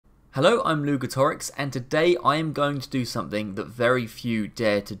Hello, I'm Lugatorix, and today I am going to do something that very few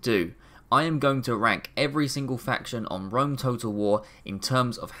dare to do. I am going to rank every single faction on Rome Total War in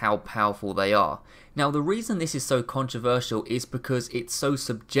terms of how powerful they are. Now, the reason this is so controversial is because it's so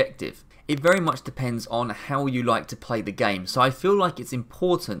subjective. It very much depends on how you like to play the game, so I feel like it's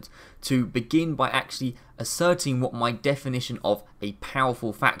important to begin by actually asserting what my definition of a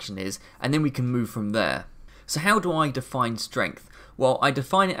powerful faction is, and then we can move from there. So how do I define strength? Well, I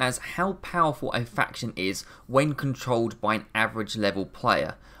define it as how powerful a faction is when controlled by an average level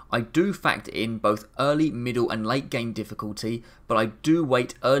player. I do factor in both early, middle and late game difficulty, but I do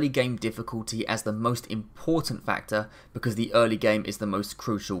weight early game difficulty as the most important factor because the early game is the most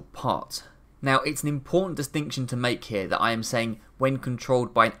crucial part. Now, it's an important distinction to make here that I am saying when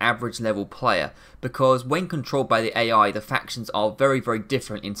controlled by an average level player, because when controlled by the AI, the factions are very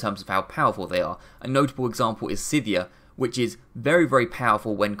different in terms of how powerful they are. A notable example is Scythia, which is very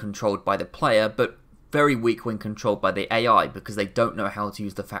powerful when controlled by the player, but very weak when controlled by the AI because they don't know how to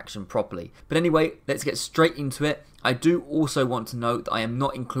use the faction properly. But anyway, let's get straight into it. I do also want to note that I am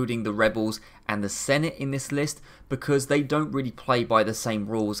not including the Rebels and the Senate in this list because they don't really play by the same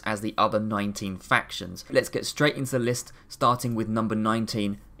rules as the other 19 factions. Let's get straight into the list, starting with number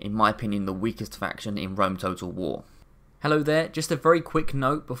 19, in my opinion the weakest faction in Rome Total War. Hello there, just a very quick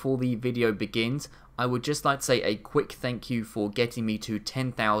note before the video begins. I would just like to say a quick thank you for getting me to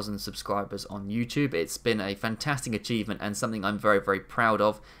 10,000 subscribers on YouTube. It's been a fantastic achievement and something I'm very proud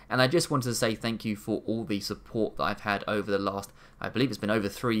of. And I just wanted to say thank you for all the support that I've had over the last, I believe it's been over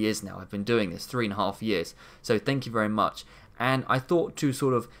 3 years now. I've been doing this, 3.5 years. So thank you very much. And I thought to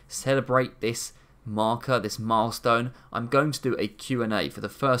sort of celebrate this marker, this milestone, I'm going to do a Q&A for the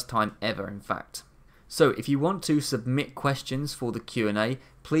first time ever, in fact. So if you want to submit questions for the Q&A,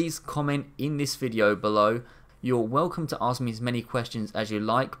 please comment in this video below. You're welcome to ask me as many questions as you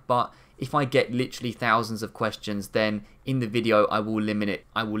like, but if I get literally thousands of questions, then in the video I will limit it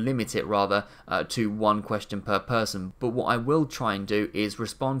to one question per person. But what I will try and do is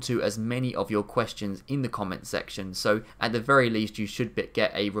respond to as many of your questions in the comment section. So at the very least you should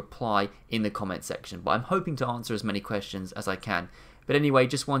get a reply in the comment section. But I'm hoping to answer as many questions as I can. But anyway,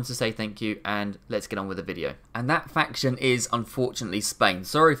 just wanted to say thank you and let's get on with the video. And that faction is unfortunately Spain.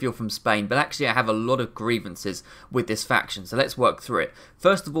 Sorry if you're from Spain, but actually I have a lot of grievances with this faction, so let's work through it.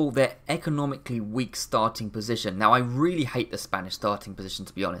 First of all, their economically weak starting position. Now I really hate the Spanish starting position,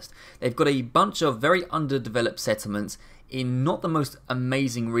 to be honest. They've got a bunch of very underdeveloped settlements in not the most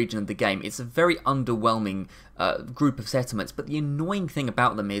amazing region of the game. It's a very underwhelming group of settlements, but the annoying thing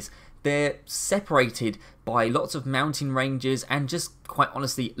about them is they're separated by lots of mountain ranges and just quite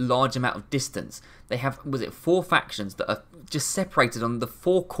honestly large amount of distance. They have, 4 factions that are just separated on the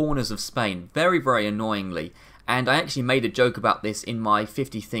 4 corners of Spain, very annoyingly. And I actually made a joke about this in my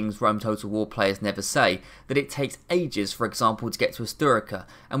 50 things Rome Total War players never say, that it takes ages, for example, to get to Asturica.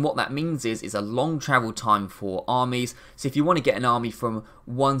 And what that means is a long travel time for armies. So if you want to get an army from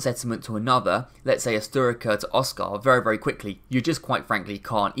one settlement to another, let's say Asturica to Oscar, very quickly, you just quite frankly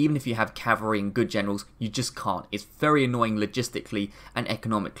can't. Even if you have cavalry and good generals, you just can't. It's very annoying logistically and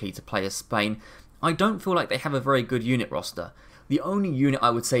economically to play as Spain. I don't feel like they have a very good unit roster. The only unit I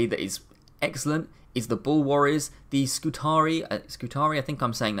would say that is excellent is the Bull Warriors. The Scutari, I think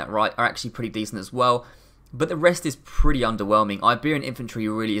I'm saying that right, are actually pretty decent as well. But the rest is pretty underwhelming. Iberian infantry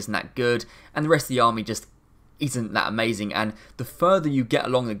really isn't that good, and the rest of the army just isn't that amazing. And the further you get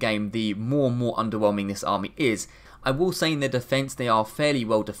along the game, the more and more underwhelming this army is. I will say in their defense, they are fairly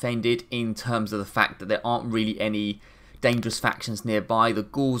well defended in terms of the fact that there aren't really any dangerous factions nearby. The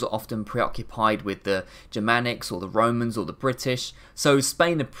Gauls are often preoccupied with the Germanics or the Romans or the British, so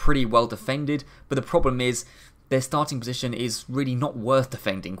Spain are pretty well defended, but the problem is their starting position is really not worth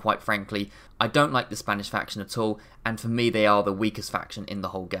defending, quite frankly. I don't like the Spanish faction at all, and for me they are the weakest faction in the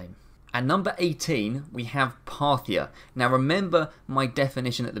whole game. At number 18, we have Parthia. Now remember my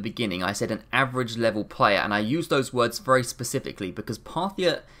definition at the beginning, I said an average level player, and I used those words very specifically because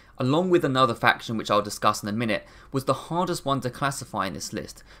Parthia, along with another faction which I'll discuss in a minute, was the hardest one to classify in this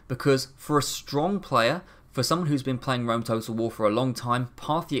list, because for a strong player, for someone who's been playing Rome Total War for a long time,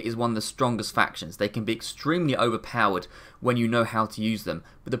 Parthia is one of the strongest factions. They can be extremely overpowered when you know how to use them,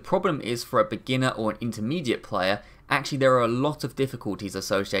 but the problem is for a beginner or an intermediate player, actually there are a lot of difficulties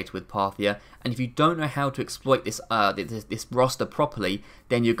associated with Parthia, and if you don't know how to exploit this roster properly,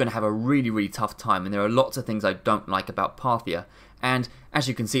 then you're going to have a really tough time, and there are lots of things I don't like about Parthia. And as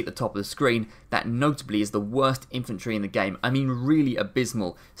you can see at the top of the screen, that notably is the worst infantry in the game. I mean really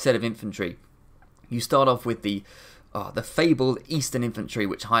abysmal set of infantry. You start off with the The fabled Eastern Infantry,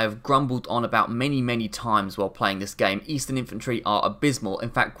 which I have grumbled on about many times while playing this game. Eastern Infantry are abysmal. In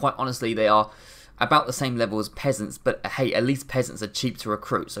fact, quite honestly, they are about the same level as peasants, but hey, at least peasants are cheap to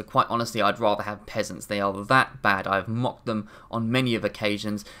recruit, so quite honestly I'd rather have peasants. They are that bad. I've mocked them on many of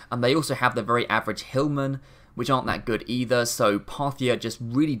occasions, and they also have the very average hillmen, which aren't that good either, so Parthia just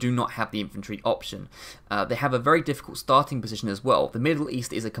really do not have the infantry option. They have a very difficult starting position as well. The Middle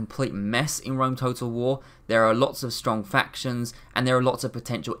East is a complete mess in Rome Total War. There are lots of strong factions, and there are lots of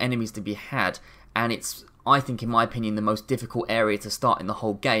potential enemies to be had, and it's, I think, in my opinion, the most difficult area to start in the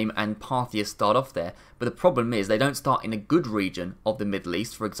whole game, and Parthia start off there. But the problem is they don't start in a good region of the Middle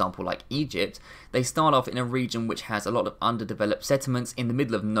East, for example like Egypt. They start off in a region which has a lot of underdeveloped settlements in the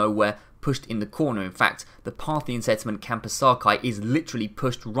middle of nowhere, pushed in the corner. In fact, the Parthian settlement Kampasarkai is literally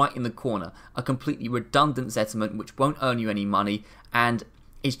pushed right in the corner, a completely redundant settlement which won't earn you any money, and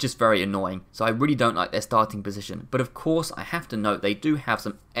it's just very annoying, so I really don't like their starting position. But of course, I have to note they do have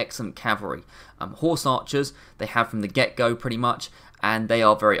some excellent cavalry. Horse archers, they have from the get-go pretty much, and they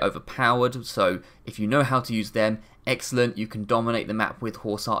are very overpowered, so if you know how to use them, excellent, you can dominate the map with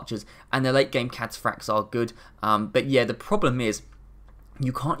horse archers, and their late game cataphracts are good. But yeah, the problem is,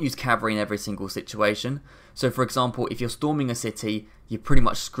 you can't use cavalry in every single situation. So for example, if you're storming a city, you're pretty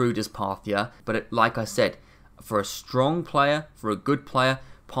much screwed as Parthia, but like I said, for a strong player, for a good player,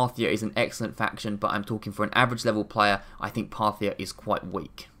 Parthia is an excellent faction, but I'm talking for an average level player, I think Parthia is quite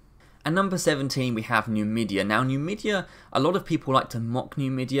weak. And number 17 we have Numidia. Now Numidia, a lot of people like to mock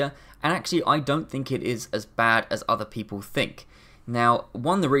Numidia, and actually I don't think it is as bad as other people think. Now,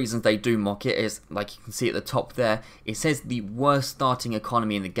 one of the reasons they do mock it is, like you can see at the top there, it says the worst starting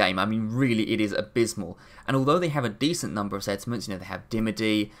economy in the game. I mean, really, it is abysmal. And although they have a decent number of settlements, you know, they have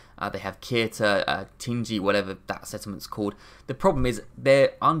Dimidi, they have Kirta, Tingi, whatever that settlement's called, the problem is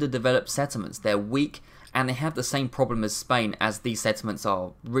they're underdeveloped settlements. They're weak, and they have the same problem as Spain, as these settlements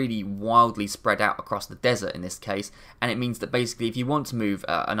are really wildly spread out across the desert in this case, and it means that basically if you want to move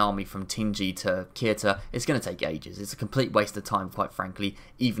an army from Tingi to Kirta, it's going to take ages. It's a complete waste of time, quite frankly,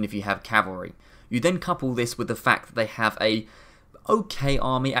 even if you have cavalry. You then couple this with the fact that they have a okay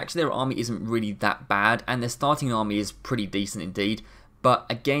army. Actually, their army isn't really that bad, and their starting army is pretty decent indeed. But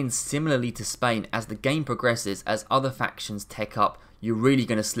again, similarly to Spain, as the game progresses, as other factions tech up, you're really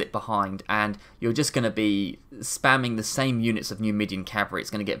going to slip behind, and you're just going to be spamming the same units of Numidian cavalry.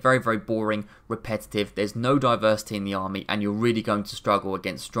 It's going to get very boring, repetitive, there's no diversity in the army, and you're really going to struggle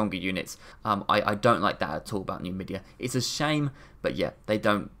against stronger units. I don't like that at all about Numidia. It's a shame, but yeah, they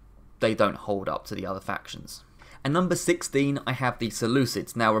don't hold up to the other factions. And number 16, I have the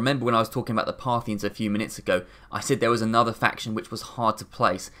Seleucids. Now remember when I was talking about the Parthians a few minutes ago, I said there was another faction which was hard to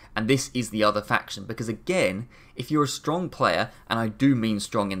place, and this is the other faction, because again, if you're a strong player, and I do mean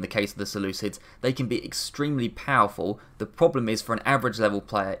strong in the case of the Seleucids, they can be extremely powerful. The problem is for an average level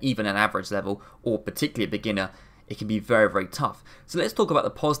player, even an average level, or particularly a beginner, it can be very tough. So let's talk about the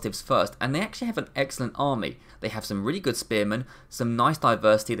positives first, and they actually have an excellent army. They have some really good spearmen, some nice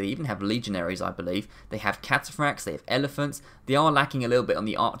diversity, they even have legionaries I believe, they have cataphracts, they have elephants, they are lacking a little bit on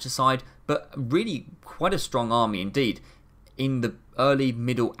the archer side, but really quite a strong army indeed in the early,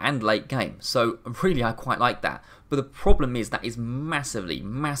 middle and late game, so really I quite like that. But the problem is that is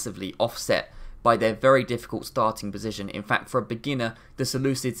massively offset by their very difficult starting position. In fact, for a beginner, the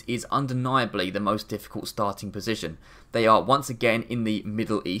Seleucids is undeniably the most difficult starting position. They are once again in the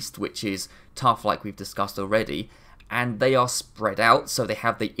Middle East, which is tough like we've discussed already, and they are spread out, so they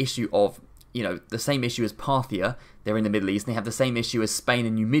have the issue of, you know, the same issue as Parthia, they're in the Middle East, and they have the same issue as Spain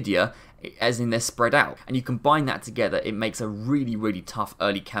and Numidia, as in they're spread out. And you combine that together, it makes a really tough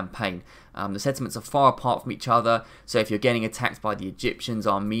early campaign. The settlements are far apart from each other, so if you're getting attacked by the Egyptians,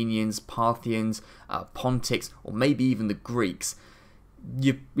 Armenians, Parthians, Pontics, or maybe even the Greeks,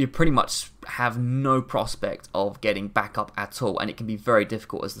 you pretty much have no prospect of getting back up at all, and it can be very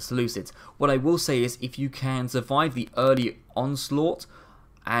difficult as the Seleucids. What I will say is, if you can survive the early onslaught,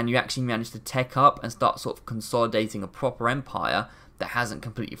 and you actually manage to tech up and start sort of consolidating a proper empire that hasn't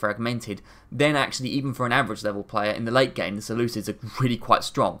completely fragmented, then actually even for an average level player in the late game, the Seleucids are really quite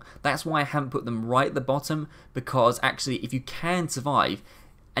strong. That's why I haven't put them right at the bottom, because actually if you can survive,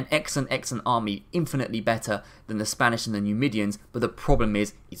 an excellent army, infinitely better than the Spanish and the Numidians, but the problem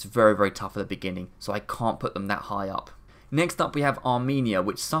is it's very tough at the beginning, so I can't put them that high up. Next up we have Armenia,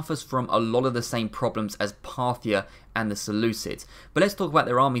 which suffers from a lot of the same problems as Parthia and the Seleucids. But let's talk about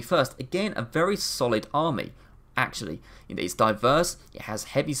their army first. Again, a very solid army. Actually, it's diverse, it has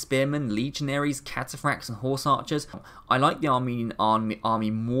heavy spearmen, legionaries, cataphracts and horse archers. I like the Armenian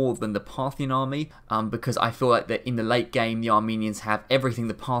army more than the Parthian army, because I feel like that in the late game the Armenians have everything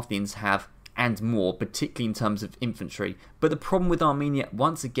the Parthians have and more, particularly in terms of infantry. But the problem with Armenia,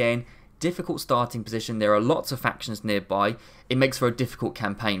 once again, difficult starting position. There are lots of factions nearby. It makes for a difficult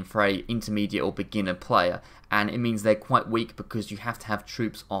campaign for a intermediate or beginner player, and it means they're quite weak because you have to have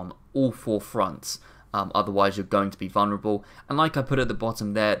troops on all 4 fronts. Otherwise you're going to be vulnerable. And like I put at the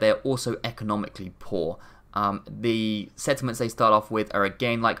bottom there, they're also economically poor. The settlements they start off with are,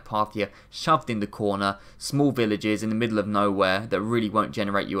 again, like Parthia, shoved in the corner, small villages in the middle of nowhere that really won't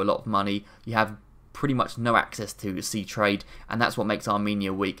generate you a lot of money. You have pretty much no access to sea trade, and that's what makes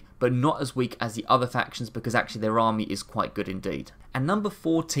Armenia weak, but not as weak as the other factions because actually their army is quite good indeed. And number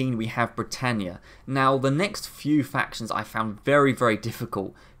 14 we have Britannia. Now the next few factions I found very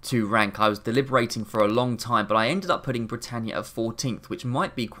difficult to rank. I was deliberating for a long time, but I ended up putting Britannia at 14th, which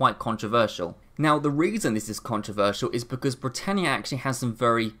might be quite controversial. Now the reason this is controversial is because Britannia actually has some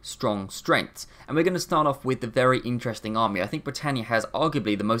very strong strengths, and we're going to start off with the very interesting army. I think Britannia has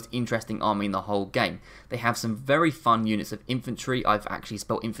arguably the most interesting army in the whole game. They have some very fun units of infantry. I've actually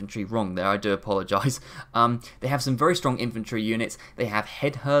spelled infantry wrong there, I do apologise. They have some very strong infantry units. They have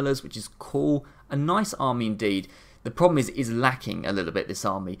head hurlers, which is cool. A nice army indeed. The problem is lacking a little bit, this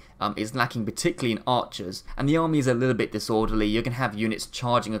army. It's lacking particularly in archers, and the army is a little bit disorderly. You can have units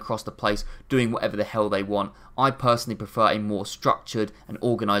charging across the place, doing whatever the hell they want. I personally prefer a more structured and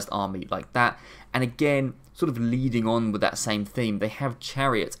organised army like that. And again, sort of leading on with that same theme, they have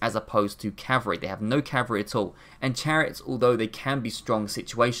chariots as opposed to cavalry. They have no cavalry at all. And chariots, although they can be strong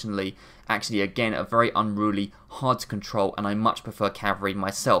situationally, actually again are very unruly, hard to control, and I much prefer cavalry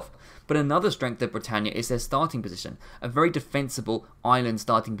myself. But another strength of Britannia is their starting position. A very defensible island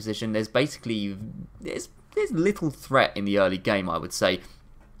starting position. There's little threat in the early game, I would say,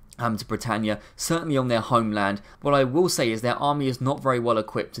 to Britannia, certainly on their homeland. What I will say is their army is not very well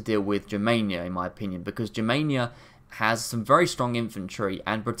equipped to deal with Germania, in my opinion, because Germania has some very strong infantry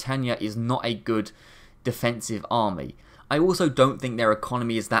and Britannia is not a good defensive army. I also don't think their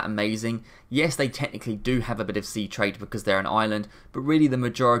economy is that amazing. Yes, they technically do have a bit of sea trade because they're an island, but really the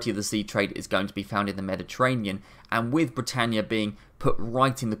majority of the sea trade is going to be found in the Mediterranean, and with Britannia being put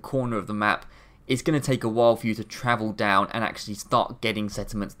right in the corner of the map, it's going to take a while for you to travel down and actually start getting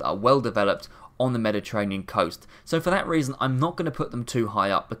settlements that are well developed on the Mediterranean coast. So for that reason, I'm not going to put them too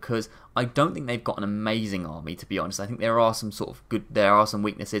high up because I don't think they've got an amazing army, to be honest. I think there are some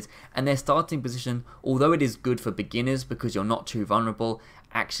weaknesses, and their starting position, although it is good for beginners because you're not too vulnerable,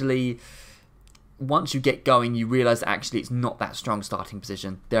 actually once you get going you realise actually it's not that strong starting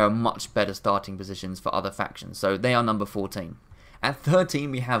position. There are much better starting positions for other factions, so they are number 14. At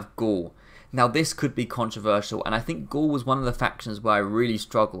 13 we have Gaul. Now this could be controversial, and I think Gaul was one of the factions where I really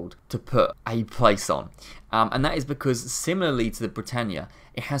struggled to put a place on. And that is because, similarly to the Britannia,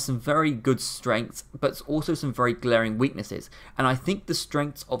 it has some very good strengths, but also some very glaring weaknesses. And I think the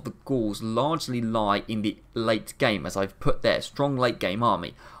strengths of the Gauls largely lie in the late game, as I've put there, strong late game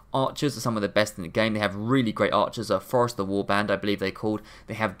army. Archers are some of the best in the game. They have really great archers, a Forester Warband I believe they're called.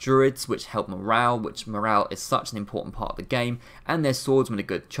 They have druids which help morale, which morale is such an important part of the game. And their swordsmen are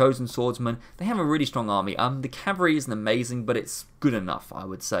good, chosen swordsmen. They have a really strong army. The cavalry isn't amazing, but it's good enough, I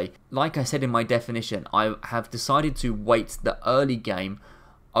would say. Like I said in my definition, I have decided to weight the early game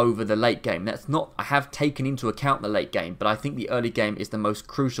over the late game. I have taken into account the late game, but I think the early game is the most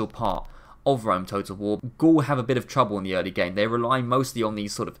crucial part of Rome Total War. Gaul have a bit of trouble in the early game. They rely mostly on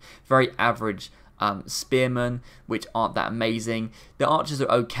these sort of very average spearmen, which aren't that amazing. The archers are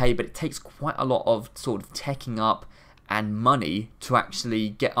okay, but it takes quite a lot of sort of teching up and money to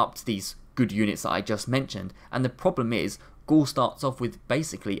actually get up to these good units that I just mentioned. And the problem is, Gaul starts off with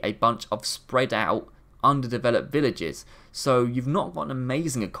basically a bunch of spread out, underdeveloped villages. So you've not got an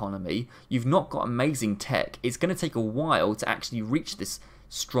amazing economy, you've not got amazing tech. It's going to take a while to actually reach this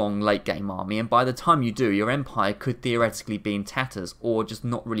strong late game army, and by the time you do, your empire could theoretically be in tatters or just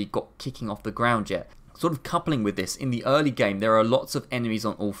not really got kicking off the ground yet. Sort of coupling with this, in the early game there are lots of enemies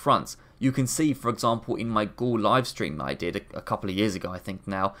on all fronts. You can see, for example, in my Gaul livestream that I did a couple of years ago I think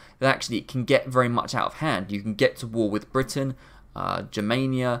now, that actually it can get very much out of hand. You can get to war with Britain,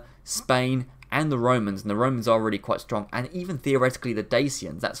 Germania, Spain, and the Romans, and the Romans are already quite strong, and even theoretically the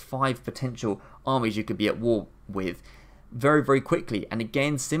Dacians. That's 5 potential armies you could be at war with very quickly. And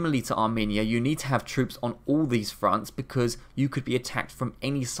again, similarly to Armenia, you need to have troops on all these fronts because you could be attacked from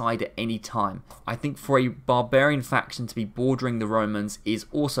any side at any time. I think for a barbarian faction to be bordering the Romans is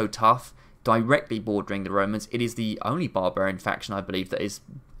also tough. Directly bordering the Romans, it is the only barbarian faction I believe that is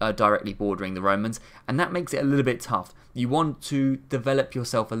directly bordering the Romans, and that makes it a little bit tough. You want to develop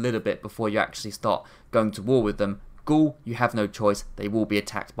yourself a little bit before you actually start going to war with them. Gaul, you have no choice. They will be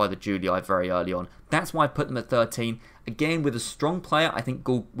attacked by the Julii very early on. That's why I put them at 13. Again, with a strong player, I think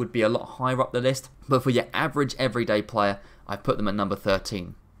Gaul would be a lot higher up the list. But for your average everyday player, I put them at number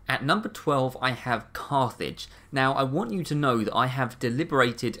 13. At number 12, I have Carthage. Now, I want you to know that I have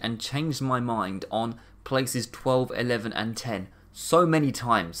deliberated and changed my mind on places 12, 11 and 10 so many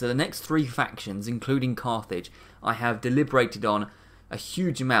times. So the next 3 factions, including Carthage, I have deliberated on a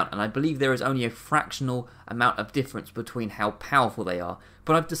huge amount, and I believe there is only a fractional amount of difference between how powerful they are.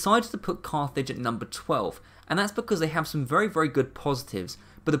 But I've decided to put Carthage at number 12, and that's because they have some very, very good positives.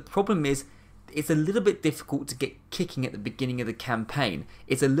 But the problem is, it's a little bit difficult to get kicking at the beginning of the campaign.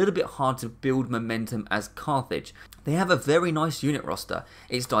 It's a little bit hard to build momentum as Carthage. They have a very nice unit roster.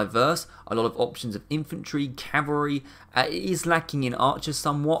 It's diverse, a lot of options of infantry, cavalry. It is lacking in archers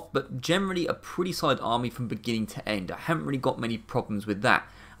somewhat, but generally a pretty solid army from beginning to end. I haven't really got many problems with that.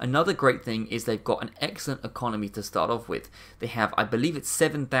 Another great thing is they've got an excellent economy to start off with. They have, I believe it's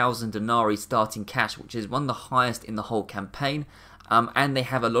 7,000 denarii starting cash, which is one of the highest in the whole campaign. And they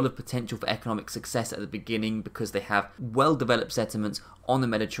have a lot of potential for economic success at the beginning because they have well-developed settlements on the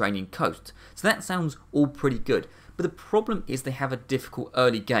Mediterranean coast. So that sounds all pretty good. But the problem is they have a difficult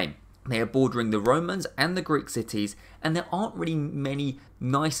early game. They are bordering the Romans and the Greek cities, and there aren't really many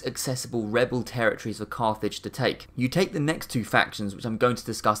nice accessible rebel territories for Carthage to take. You take the next 2 factions, which I'm going to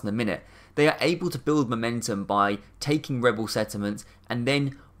discuss in a minute. They are able to build momentum by taking rebel settlements, and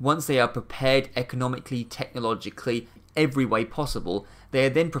then once they are prepared economically, technologically, every way possible, they are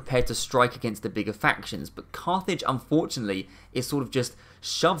then prepared to strike against the bigger factions. But Carthage, unfortunately, is sort of just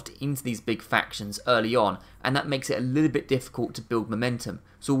shoved into these big factions early on, and that makes it a little bit difficult to build momentum.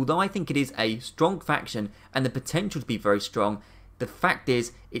 So although I think it is a strong faction and the potential to be very strong, the fact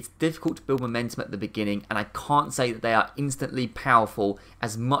is it's difficult to build momentum at the beginning, and I can't say that they are instantly powerful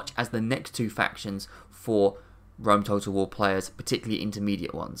as much as the next 2 factions for Rome Total War players, particularly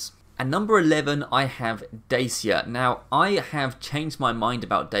intermediate ones. At number 11, I have Dacia. Now, I have changed my mind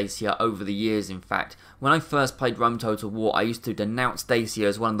about Dacia over the years, in fact. When I first played Rome Total War, I used to denounce Dacia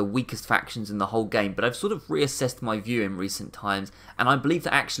as one of the weakest factions in the whole game, but I've sort of reassessed my view in recent times, and I believe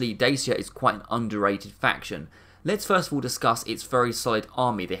that actually Dacia is quite an underrated faction. Let's first of all discuss its very solid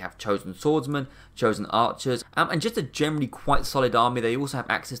army. They have chosen swordsmen, chosen archers, and just a generally quite solid army. They also have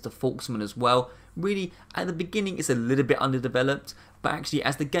access to Volksmen as well. Really, at the beginning it's a little bit underdeveloped, but actually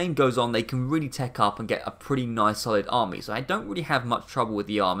as the game goes on they can really tech up and get a pretty nice solid army. So I don't really have much trouble with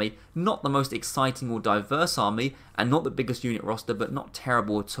the army. Not the most exciting or diverse army, and not the biggest unit roster, but not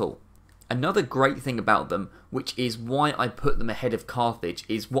terrible at all. Another great thing about them, which is why I put them ahead of Carthage,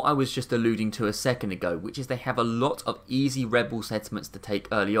 is what I was just alluding to a second ago, which is they have a lot of easy rebel settlements to take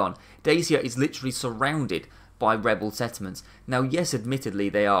early on. Dacia is literally surrounded by rebel settlements. Now yes, admittedly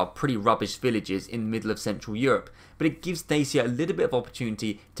they are pretty rubbish villages in the middle of Central Europe, but it gives Dacia a little bit of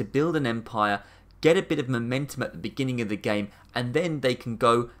opportunity to build an empire, get a bit of momentum at the beginning of the game, and then they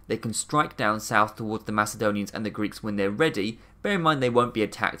can strike down south towards the Macedonians and the Greeks when they're ready. Bear in mind they won't be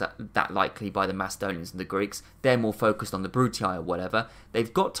attacked that likely by the Macedonians and the Greeks. They're more focused on the Brutii or whatever.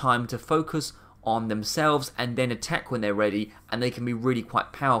 They've got time to focus on themselves and then attack when they're ready, and they can be really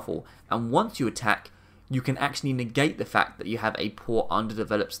quite powerful. And once you attack, you can actually negate the fact that you have a poor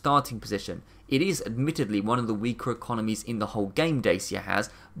underdeveloped starting position. It is admittedly one of the weaker economies in the whole game Dacia has,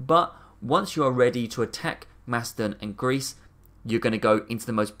 but once you are ready to attack Macedon and Greece, you're going to go into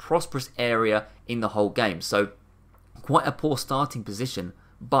the most prosperous area in the whole game. So quite a poor starting position,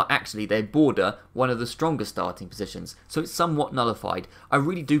 but actually they border one of the strongest starting positions, so it's somewhat nullified. I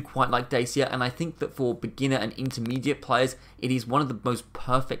really do quite like Dacia, and I think that for beginner and intermediate players it is one of the most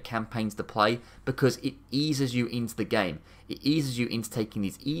perfect campaigns to play because it eases you into the game. It eases you into taking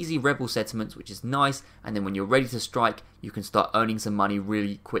these easy rebel settlements, which is nice, and then when you're ready to strike you can start earning some money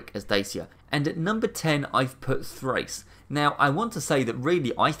really quick as Dacia. And at number 10 I've put Thrace. Now I want to say that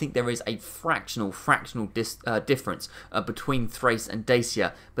really I think there is a fractional difference between Thrace and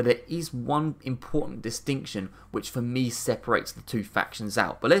Dacia, but there is one important distinction which for me separates the 2 factions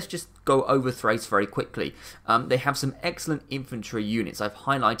out. But let's just go over Thrace very quickly. They have some excellent infantry units. I've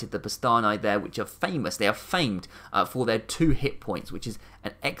highlighted the Bastani there, which are famous. They are famed for their 2 hit points, which is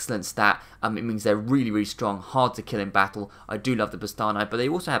an excellent stat. It means they're really, really strong, hard to kill in battle. I do love the Bastani, but they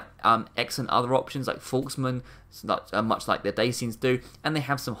also have excellent other options like Volksmen, much like the Dacians do, and they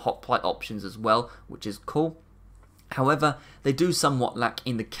have some hoplite options as well, which is cool. However, they do somewhat lack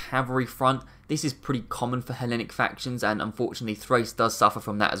in the cavalry front. This is pretty common for Hellenic factions, and unfortunately Thrace does suffer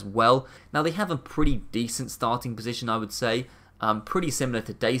from that as well. Now they have a pretty decent starting position, I would say. Pretty similar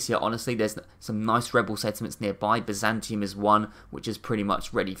to Dacia, honestly. There's some nice rebel settlements nearby. Byzantium is one, which is pretty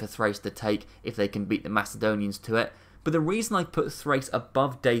much ready for Thrace to take if they can beat the Macedonians to it. But the reason I put Thrace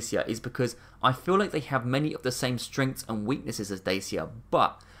above Dacia is because I feel like they have many of the same strengths and weaknesses as Dacia,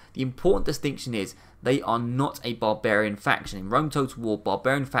 but the important distinction is they are not a barbarian faction. In Rome Total War,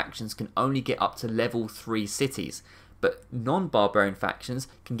 barbarian factions can only get up to level 3 cities, but non-barbarian factions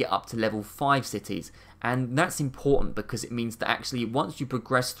can get up to level 5 cities, and that's important because it means that actually once you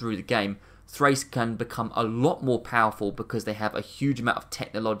progress through the game, Thrace can become a lot more powerful because they have a huge amount of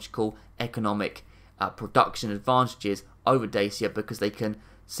technological, economic, production advantages over Dacia because they can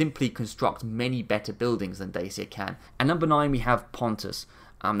simply construct many better buildings than Dacia can. And number 9 we have Pontus.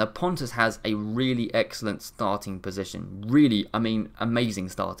 Now Pontus has a really excellent starting position, really, I mean, amazing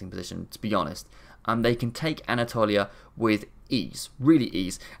starting position to be honest. They can take Anatolia with ease, really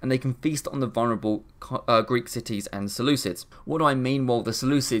ease, and they can feast on the vulnerable Greek cities and Seleucids. What do I mean? Well, the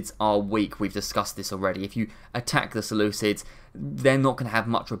Seleucids are weak, we've discussed this already. If you attack the Seleucids, they're not going to have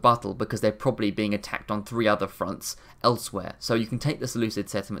much rebuttal because they're probably being attacked on 3 other fronts elsewhere. So you can take the Seleucid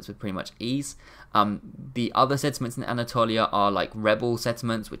settlements with pretty much ease. The other settlements in Anatolia are like rebel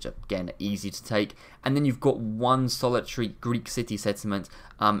settlements, which are, again, easy to take. And then you've got one solitary Greek city settlement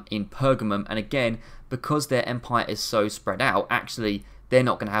in Pergamum. And again, because their empire is so spread out, actually, they're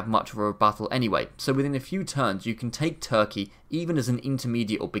not going to have much of a rebuttal anyway. So within a few turns, you can take Turkey, even as an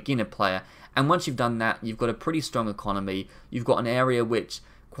intermediate or beginner player. And once you've done that, you've got a pretty strong economy. You've got an area which,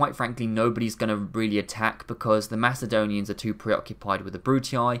 quite frankly, nobody's going to really attack because the Macedonians are too preoccupied with the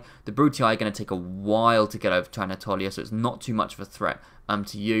Brutii. The Brutii are going to take a while to get over to Anatolia, so it's not too much of a threat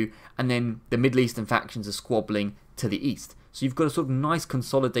to you. And then the Middle Eastern factions are squabbling to the east. So you've got a sort of nice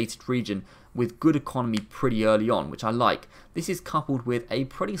consolidated region with good economy pretty early on, which I like. This is coupled with a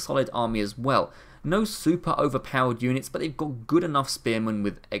pretty solid army as well. No super overpowered units, but they've got good enough spearmen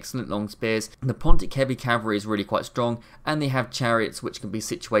with excellent long spears. The Pontic heavy cavalry is really quite strong, and they have chariots which can be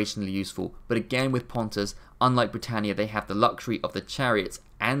situationally useful. But again with Pontus, unlike Britannia, they have the luxury of the chariots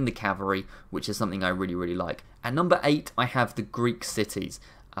and the cavalry, which is something I really like. At number 8, I have the Greek cities.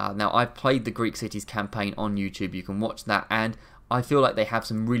 Now, I've played the Greek cities campaign on YouTube, you can watch that, and I feel like they have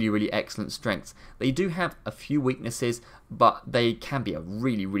some really excellent strengths. They do have a few weaknesses, but they can be a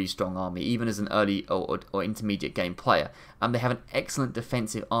really strong army, even as an early or intermediate game player. They have an excellent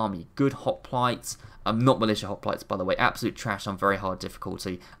defensive army, good hoplites, not militia hoplites by the way, absolute trash on very hard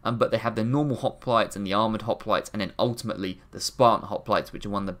difficulty, but they have the normal hoplites and the armoured hoplites, and then ultimately the Spartan hoplites, which are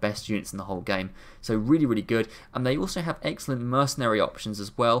one of the best units in the whole game. So really good, and they also have excellent mercenary options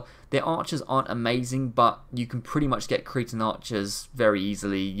as well. Their archers aren't amazing, but you can pretty much get Cretan archers very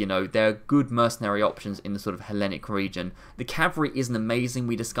easily. You know, they're good mercenary options in the sort of Hellenic region. The cavalry isn't amazing,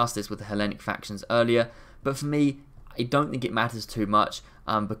 we discussed this with the Hellenic factions earlier, but for me, I don't think it matters too much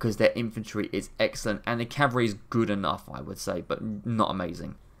because their infantry is excellent and the cavalry is good enough, I would say, but not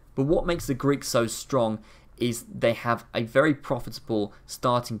amazing. But what makes the Greeks so strong is they have a very profitable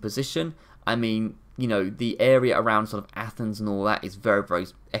starting position. I mean, you know, the area around sort of Athens and all that is very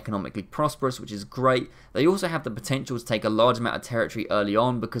economically prosperous, which is great. They also have the potential to take a large amount of territory early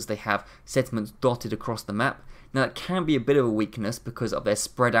on because they have settlements dotted across the map. Now, that can be a bit of a weakness because of their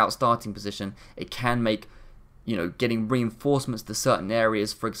spread out starting position. It can make, you know, getting reinforcements to certain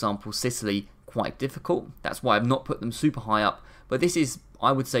areas, for example Sicily, quite difficult. That's why I've not put them super high up, but this is,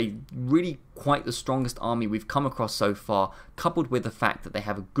 I would say, really quite the strongest army we've come across so far, coupled with the fact that they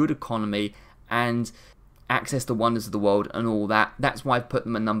have a good economy and access to wonders of the world and all that. That's why I've put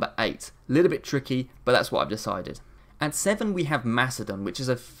them at number 8. A little bit tricky, but that's what I've decided. At 7 we have Macedon, which is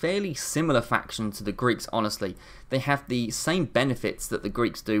a fairly similar faction to the Greeks, honestly. They have the same benefits that the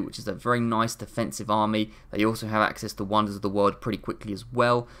Greeks do, which is a very nice defensive army. They also have access to wonders of the world pretty quickly as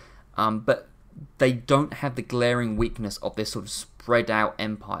well. But they don't have the glaring weakness of this sort of spread out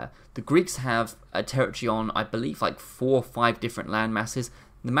empire. The Greeks have a territory on, I believe, like 4 or 5 different land masses.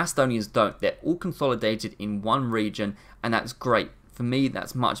 The Macedonians don't. They're all consolidated in one region, and that's great. For me,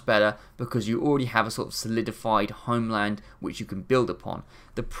 that's much better because you already have a sort of solidified homeland which you can build upon.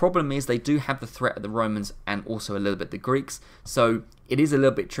 The problem is they do have the threat of the Romans and also a little bit the Greeks, so it is a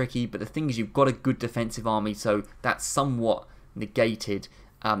little bit tricky, but the thing is you've got a good defensive army, so that's somewhat negated.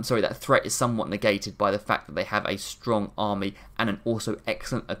 That threat is somewhat negated by the fact that they have a strong army and an also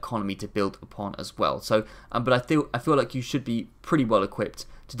excellent economy to build upon as well. So, but I feel like you should be pretty well equipped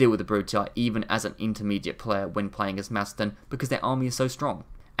to deal with the Brutii, even as an intermediate player when playing as Macedon, because their army is so strong.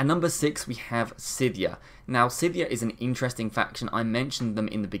 At number 6 we have Scythia. Now Scythia is an interesting faction. I mentioned them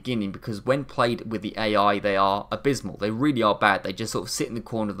in the beginning because when played with the AI they are abysmal. They really are bad. They just sort of sit in the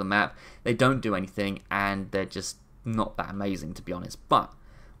corner of the map, they don't do anything, and they're just not that amazing, to be honest. But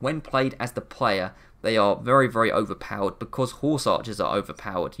when played as the player, they are very, very overpowered because horse archers are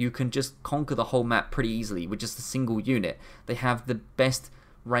overpowered. You can just conquer the whole map pretty easily with just a single unit. They have the best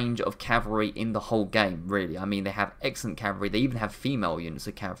range of cavalry in the whole game, really. I mean, they have excellent cavalry. They even have female units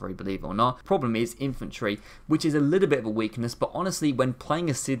of cavalry, believe it or not. Problem is infantry, which is a little bit of a weakness, but honestly, when playing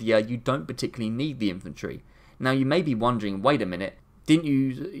a Scythia, you don't particularly need the infantry. Now, you may be wondering, wait a minute, didn't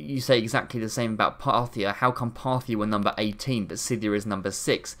you say exactly the same about Parthia? How come Parthia were number 18 but Scythia is number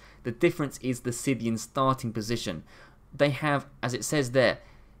 6? The difference is the Scythian starting position. They have, as it says there,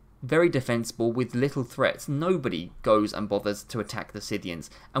 very defensible with little threats. Nobody goes and bothers to attack the Scythians.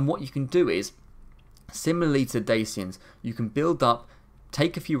 And what you can do is, similarly to Dacians, you can build up,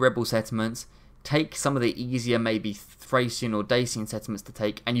 take a few rebel settlements, take some of the easier maybe Thracian or Dacian settlements to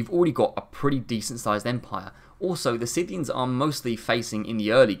take, and you've already got a pretty decent sized empire. Also, the Scythians are mostly facing, in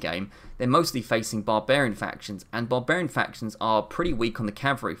the early game, they're mostly facing barbarian factions, and barbarian factions are pretty weak on the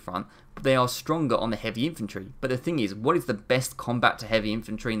cavalry front, but they are stronger on the heavy infantry. But the thing is, what is the best combat to heavy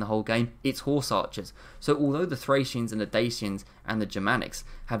infantry in the whole game? It's horse archers. So although the Thracians and the Dacians and the Germanics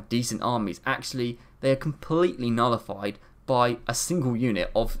have decent armies, actually they are completely nullified by a single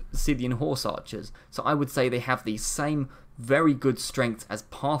unit of Scythian horse archers. So I would say they have the same very good strength as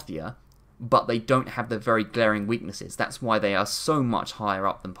Parthia, but they don't have the very glaring weaknesses. That's why they are so much higher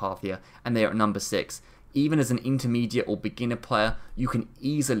up than Parthia, and they are at number 6. Even as an intermediate or beginner player, you can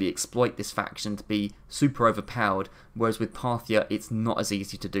easily exploit this faction to be super overpowered, whereas with Parthia, it's not as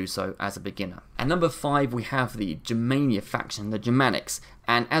easy to do so as a beginner. At number 5, we have the Germania faction, the Germanics,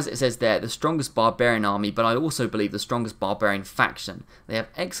 and as it says there, the strongest barbarian army, but I also believe the strongest barbarian faction. They have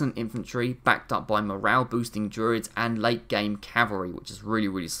excellent infantry, backed up by morale-boosting druids and late-game cavalry, which is really,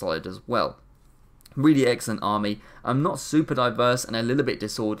 really solid as well. Really excellent army. Not super diverse and a little bit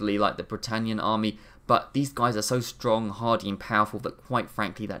disorderly like the Britannian army, but these guys are so strong, hardy and powerful that quite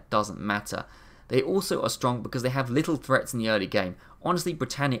frankly that doesn't matter. They also are strong because they have little threats in the early game. Honestly,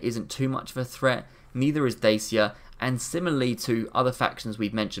 Britannia isn't too much of a threat, neither is Dacia, and similarly to other factions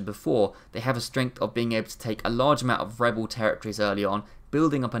we've mentioned before, they have a strength of being able to take a large amount of rebel territories early on,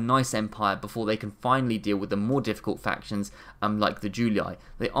 building up a nice empire before they can finally deal with the more difficult factions like the Julii.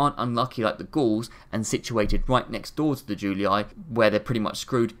 They aren't unlucky like the Gauls and situated right next door to the Julii where they're pretty much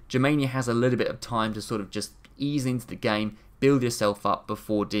screwed. Germania has a little bit of time to sort of just ease into the game, build yourself up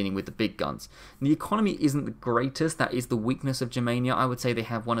before dealing with the big guns. The economy isn't the greatest, that is the weakness of Germania. I would say they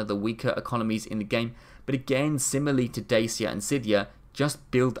have one of the weaker economies in the game, but again, similarly to Dacia and Scythia,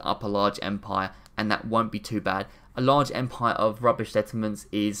 just build up a large empire and that won't be too bad. A large empire of rubbish settlements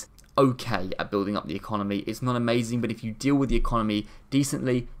is okay at building up the economy. It's not amazing, but if you deal with the economy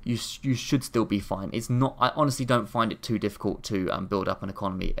decently, you should still be fine. It's not. I honestly don't find it too difficult to build up an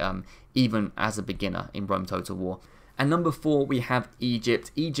economy, even as a beginner in Rome Total War. And number 4, we have Egypt.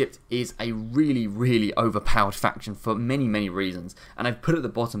 Egypt is a really, really overpowered faction for many, many reasons. And I've put at the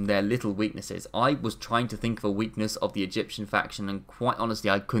bottom their little weaknesses. I was trying to think of a weakness of the Egyptian faction, and quite honestly,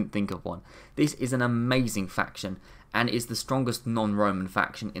 I couldn't think of one. This is an amazing faction, and is the strongest non-Roman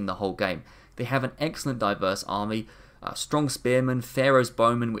faction in the whole game. They have an excellent diverse army, strong spearmen, pharaoh's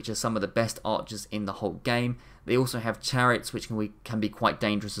bowmen, which are some of the best archers in the whole game. They also have chariots, which can be quite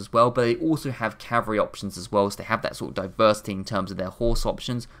dangerous as well, but they also have cavalry options as well, so they have that sort of diversity in terms of their horse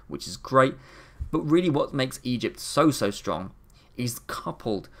options, which is great. But really what makes Egypt so strong is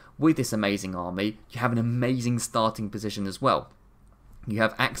coupled with this amazing army, you have an amazing starting position as well. You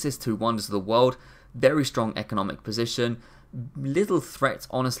have access to wonders of the world, very strong economic position, little threats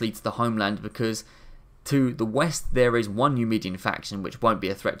honestly to the homeland because to the west there is one Numidian faction which won't be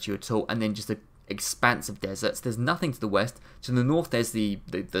a threat to you at all, and then just a expansive deserts. There's nothing to the west. To the north there's the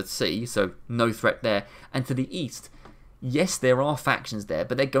sea, so no threat there. And to the east, yes, there are factions there,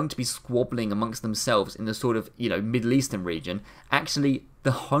 but they're going to be squabbling amongst themselves in the sort of, Middle Eastern region. Actually,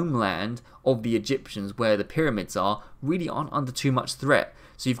 the homeland of the Egyptians, where the pyramids are, really aren't under too much threat.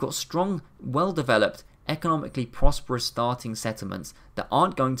 So you've got strong, well-developed, economically prosperous starting settlements that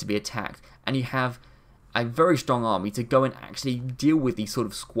aren't going to be attacked, and you have a very strong army to go and actually deal with these sort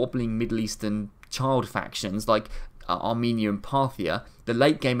of squabbling Middle Eastern child factions like Armenia and Parthia. The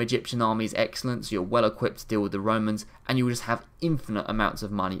late game Egyptian army is excellent, so you're well equipped to deal with the Romans, and you will just have infinite amounts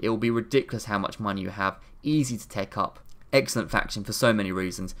of money. It will be ridiculous how much money you have, easy to take up. Excellent faction for so many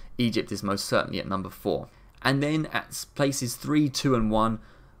reasons. Egypt is most certainly at number 4. And then at places 3, 2 and 1,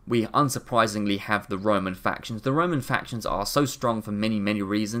 we unsurprisingly have the Roman factions. The Roman factions are so strong for many, many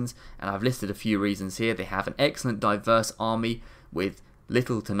reasons, and I've listed a few reasons here. They have an excellent diverse army with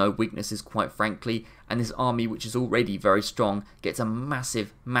little to no weaknesses, quite frankly, and this army, which is already very strong, gets a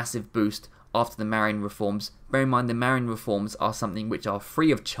massive, massive boost after the Marian reforms. Bear in mind, the Marian reforms are something which are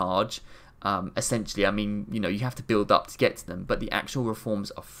free of charge. Essentially, I mean, you know, you have to build up to get to them, but the actual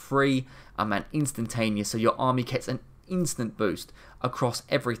reforms are free and instantaneous, so your army gets an instant boost across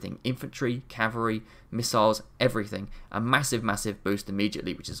everything: infantry, cavalry, missiles, everything. A massive boost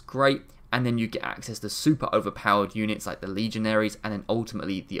immediately, which is great. And then you get access to super overpowered units like the legionaries, and then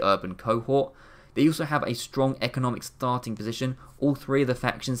ultimately the urban cohort. They also have a strong economic starting position. All three of the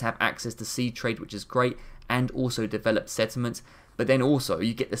factions have access to sea trade, which is great, and also developed settlements. But then also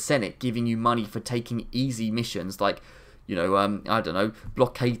you get the Senate giving you money for taking easy missions like, you know, I don't know,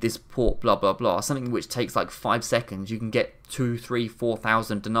 blockade this port, blah blah blah. Something which takes like 5 seconds, you can get 2, 3,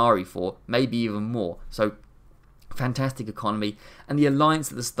 4,000 denarii for, maybe even more. So fantastic economy, and the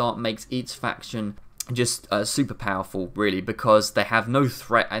alliance at the start makes each faction just super powerful, really, because they have no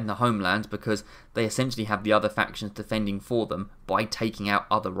threat in the homeland, because they essentially have the other factions defending for them by taking out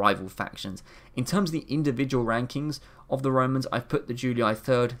other rival factions. In terms of the individual rankings of the Romans, I've put the Julii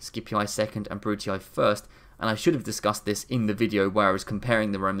 3rd, Scipii 2nd, and Brutii 1st, and I should have discussed this in the video where I was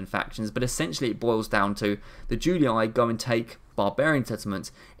comparing the Roman factions, but essentially it boils down to the Julii go and take barbarian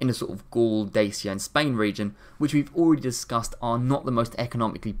settlements in the sort of Gaul, Dacia and Spain region, which we've already discussed are not the most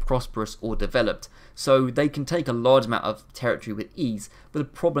economically prosperous or developed, so they can take a large amount of territory with ease, but the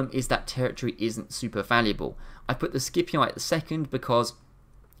problem is that territory isn't super valuable. I put the Scipii at the second because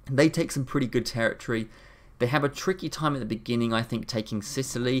they take some pretty good territory. They have a tricky time at the beginning, I think, taking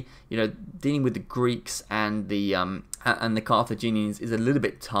Sicily. You know, dealing with the Greeks and the Carthaginians is a little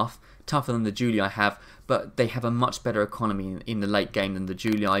bit tougher than the Julii have, but they have a much better economy in the late game than the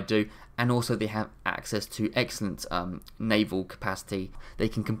Julii do, and also they have access to excellent naval capacity. They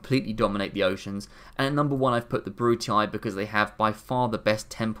can completely dominate the oceans. And at number 1, I've put the Brutii because they have by far the best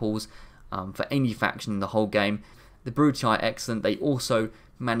temples for any faction in the whole game. The Brutii are excellent. They also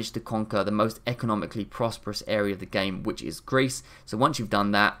managed to conquer the most economically prosperous area of the game, which is Greece. So once you've done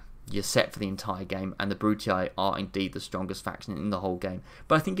that, you're set for the entire game, and the Brutii are indeed the strongest faction in the whole game.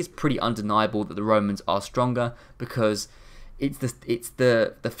 But I think it's pretty undeniable that the Romans are stronger, because it's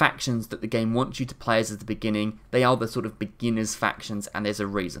the factions that the game wants you to play as at the beginning. They are the sort of beginners factions, and there's a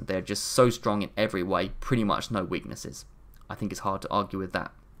reason. They're just so strong in every way, pretty much no weaknesses. I think it's hard to argue with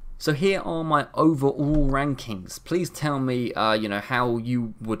that. So here are my overall rankings. Please tell me, you know, how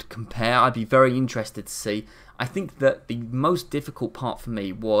you would compare. I'd be very interested to see. I think that the most difficult part for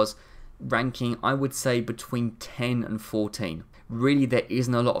me was ranking, I would say, between 10 and 14. Really, there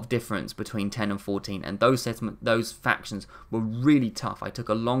isn't a lot of difference between 10 and 14, and those factions were really tough. I took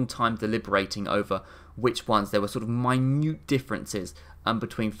a long time deliberating over which ones. There were sort of minute differences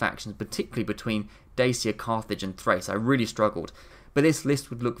between factions, particularly between Dacia, Carthage and Thrace. I really struggled. But this list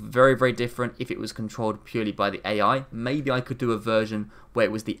would look very different if it was controlled purely by the AI. Maybe I could do a version where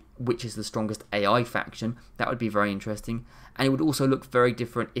it was which is the strongest AI faction. That would be very interesting. And it would also look very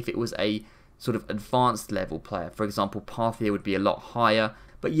different if it was a sort of advanced level player. For example, Parthia would be a lot higher.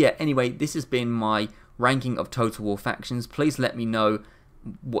 But yeah, anyway, this has been my ranking of Total War factions. Please let me know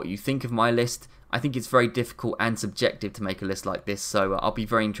what you think of my list. I think it's very difficult and subjective to make a list like this, so I'll be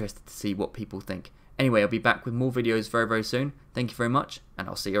very interested to see what people think. Anyway, I'll be back with more videos very soon. Thank you very much, and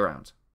I'll see you around.